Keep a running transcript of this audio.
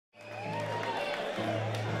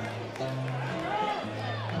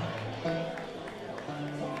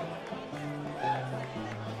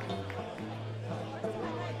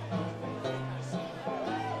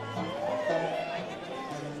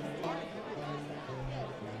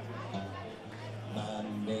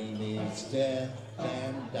Death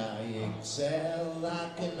and I excel.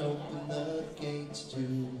 I can open the gates to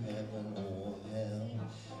heaven or hell.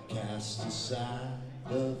 Cast aside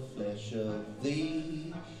the flesh of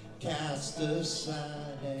thee, cast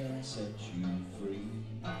aside and set you free.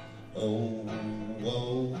 Oh,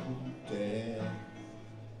 oh, death.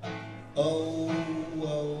 Oh,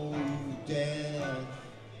 oh, death.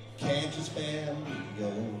 Can't you spare me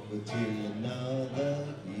over till another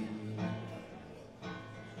year?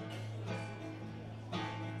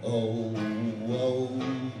 Oh, oh,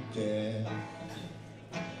 death.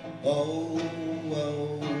 Oh,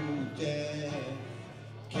 oh, death.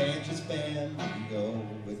 Can't you spare me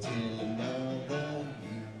over till another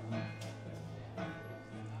year?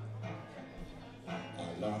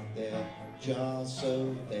 I lock their jaws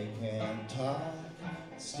so they can talk,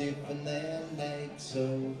 stiffen their legs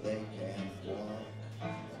so they can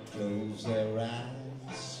walk, close their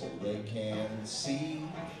eyes so they can see.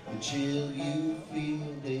 The chill you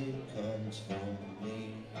feel, it comes from me.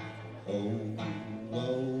 Oh,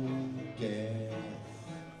 oh, death.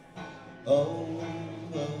 Oh,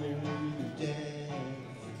 oh, death.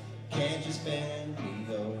 Can't you spare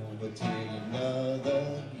me over till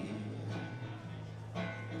another year?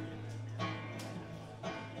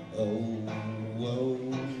 Oh, oh,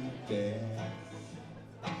 death.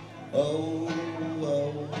 Oh,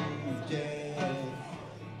 oh, death.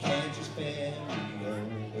 Can't you spare me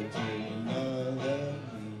over till another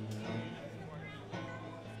year?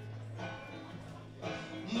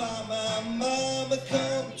 Mama, mama,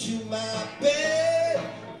 come to my bed.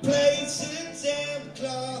 Place a damp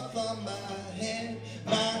cloth on my head.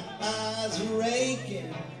 My eyes are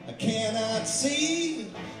aching, I cannot see.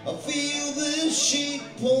 I feel the sheet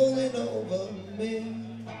pulling over me.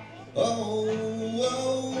 Oh,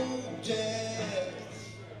 oh, death.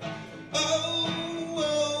 Oh,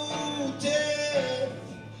 oh, death.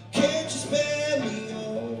 Can't you spare me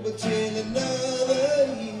over till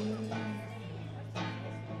another year?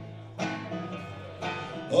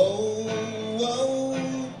 Oh,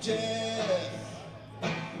 oh, death.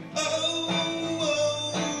 Oh,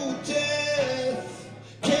 oh, death.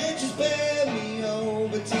 Can't you spare me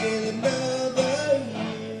over till another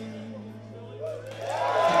year?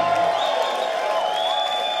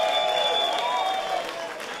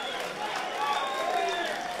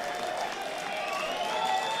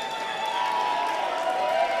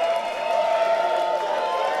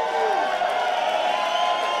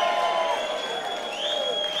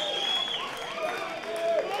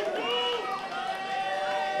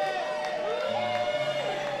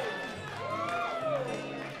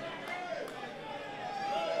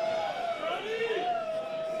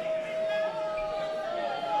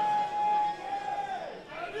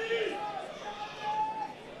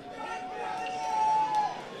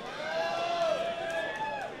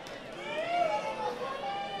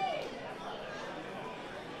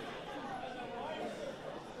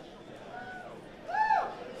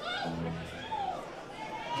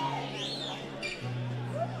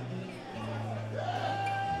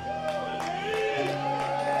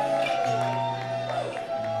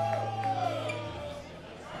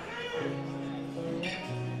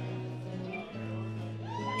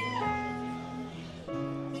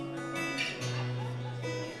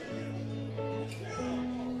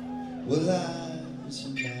 Well, I was a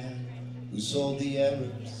man who sold the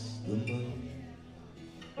Arabs the moon.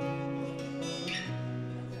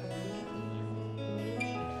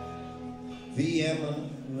 The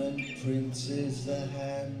emerald princes, the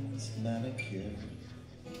hands manicured.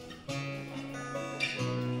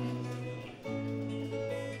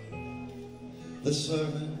 The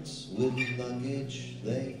servants with luggage,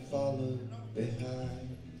 they followed behind.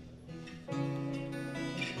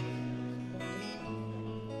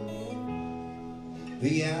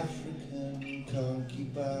 The African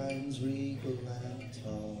concubines, regal and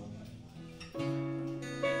tall.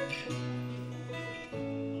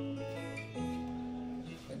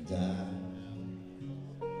 And I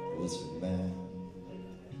was a man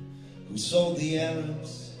who sold the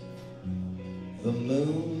Arabs the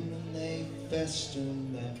moon, and they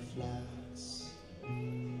festooned their flags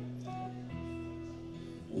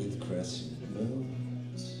with crescent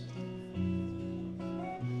moons.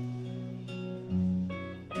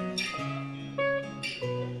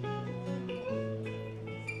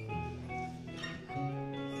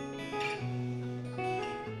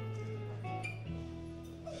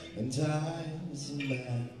 And I was the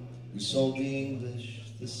man who sold the English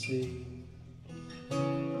the sea.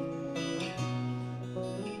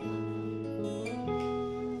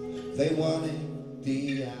 They wanted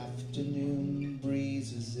the afternoon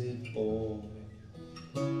breezes it bore.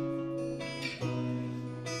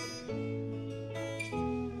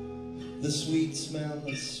 The sweet smell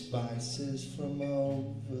of spices from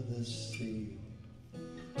over the sea.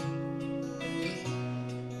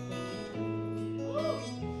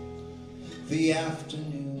 The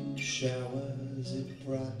afternoon showers it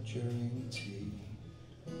brought during tea.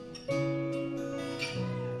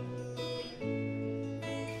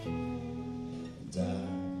 And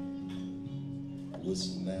I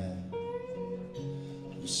was the man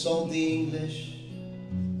who sold the English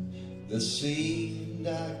the sea, and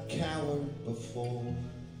I cowered before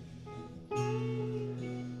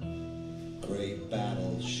great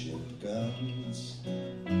battleship guns.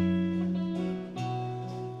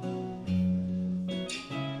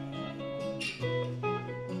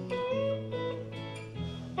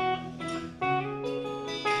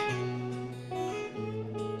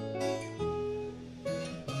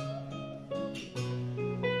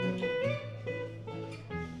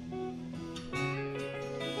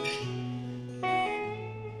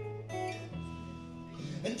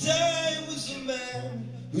 And I was a man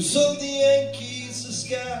who sold the Yankees the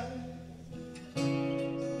sky.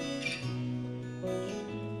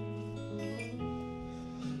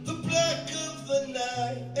 The black of the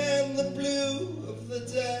night and the blue of the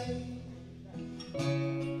day.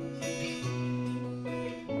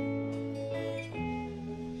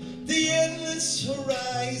 The endless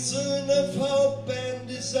horizon of hope and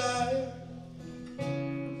desire.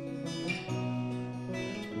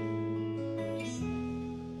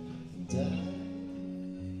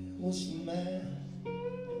 Was the man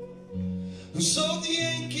who sold the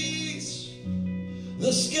Yankees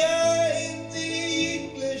the sky and the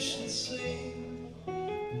English the sea,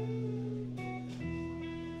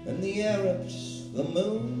 and the Arabs the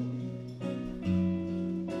moon.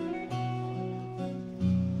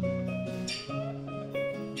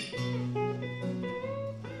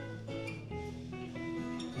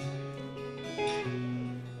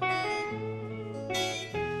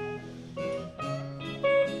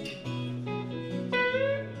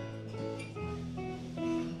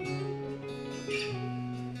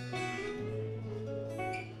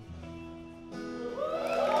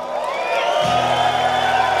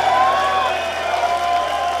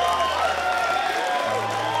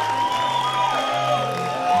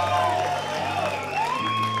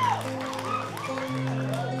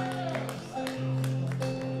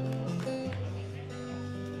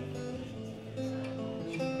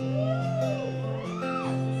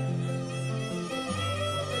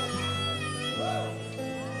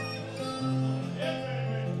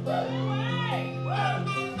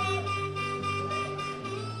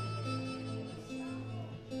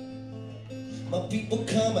 My people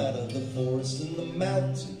come out of the forest and the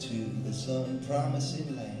mountain to this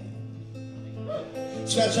unpromising land.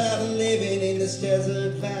 Scratch out a living in this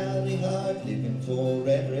desert valley, hard living for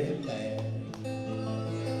every man.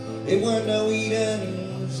 It weren't no Eden,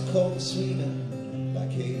 it was cold Sweden,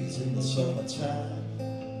 like haze in the summertime.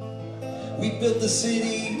 We built the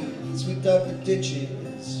cities, we dug the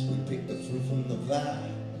ditches, we picked the fruit from the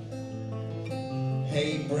vine.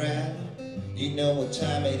 Hey Bret, you know what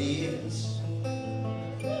time it is?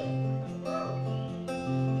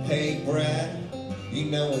 Hey Bret, you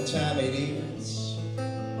know what time it is?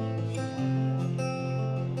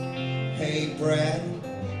 Hey Bret,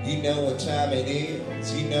 you know what time it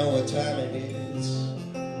is? You know what time it is?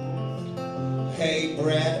 Hey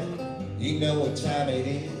Bret, you know what time it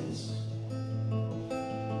is?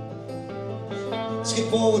 Skip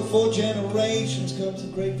forward 4 generations comes a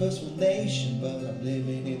great first nation, but I'm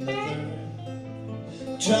living in the third.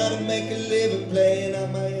 Trying to make a living playing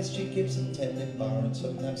on my SG Gibson, tending bar and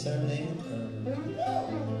sometimes selling herb.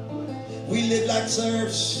 We live like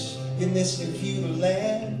serfs in this new feudal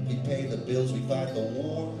land. We pay the bills, we fight the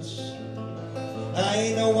wars. I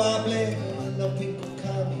ain't no wobbly, no pink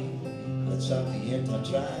commie. Let's stop the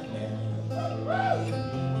anti-tribe now.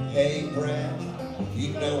 Hey Bret,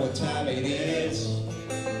 you know what time it is?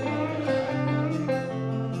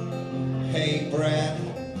 Hey Bret,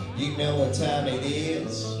 you know what time it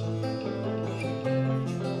is?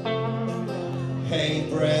 Hey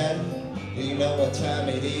Bret, you know what time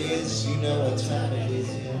it is? You know what time it is?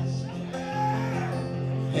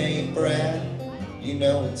 Hey Bret, you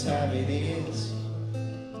know what time it is?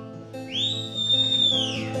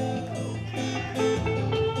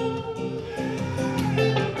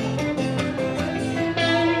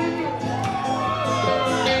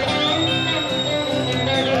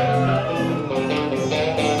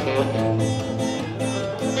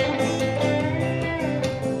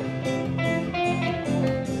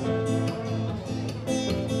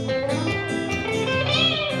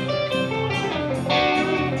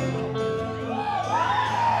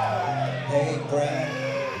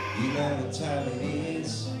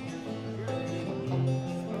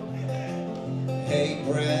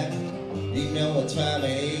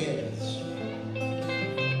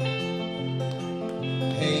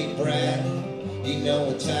 Hey Bret, you know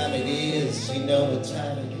what time it is, you know what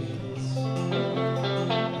time it is.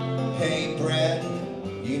 Hey Bret,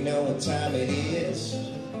 you know what time it is.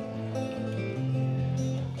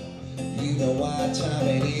 You know what time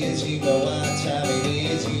it is, you know what time it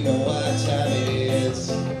is, you know what time it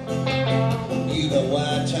is. You know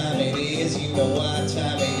what time it is, you know what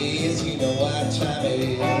time it is, you know what time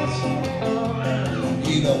it is.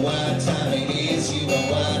 You know what time it is, you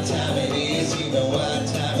know what time it is, you know what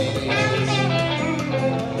time it is.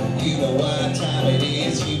 You know what time it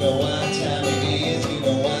is, you know what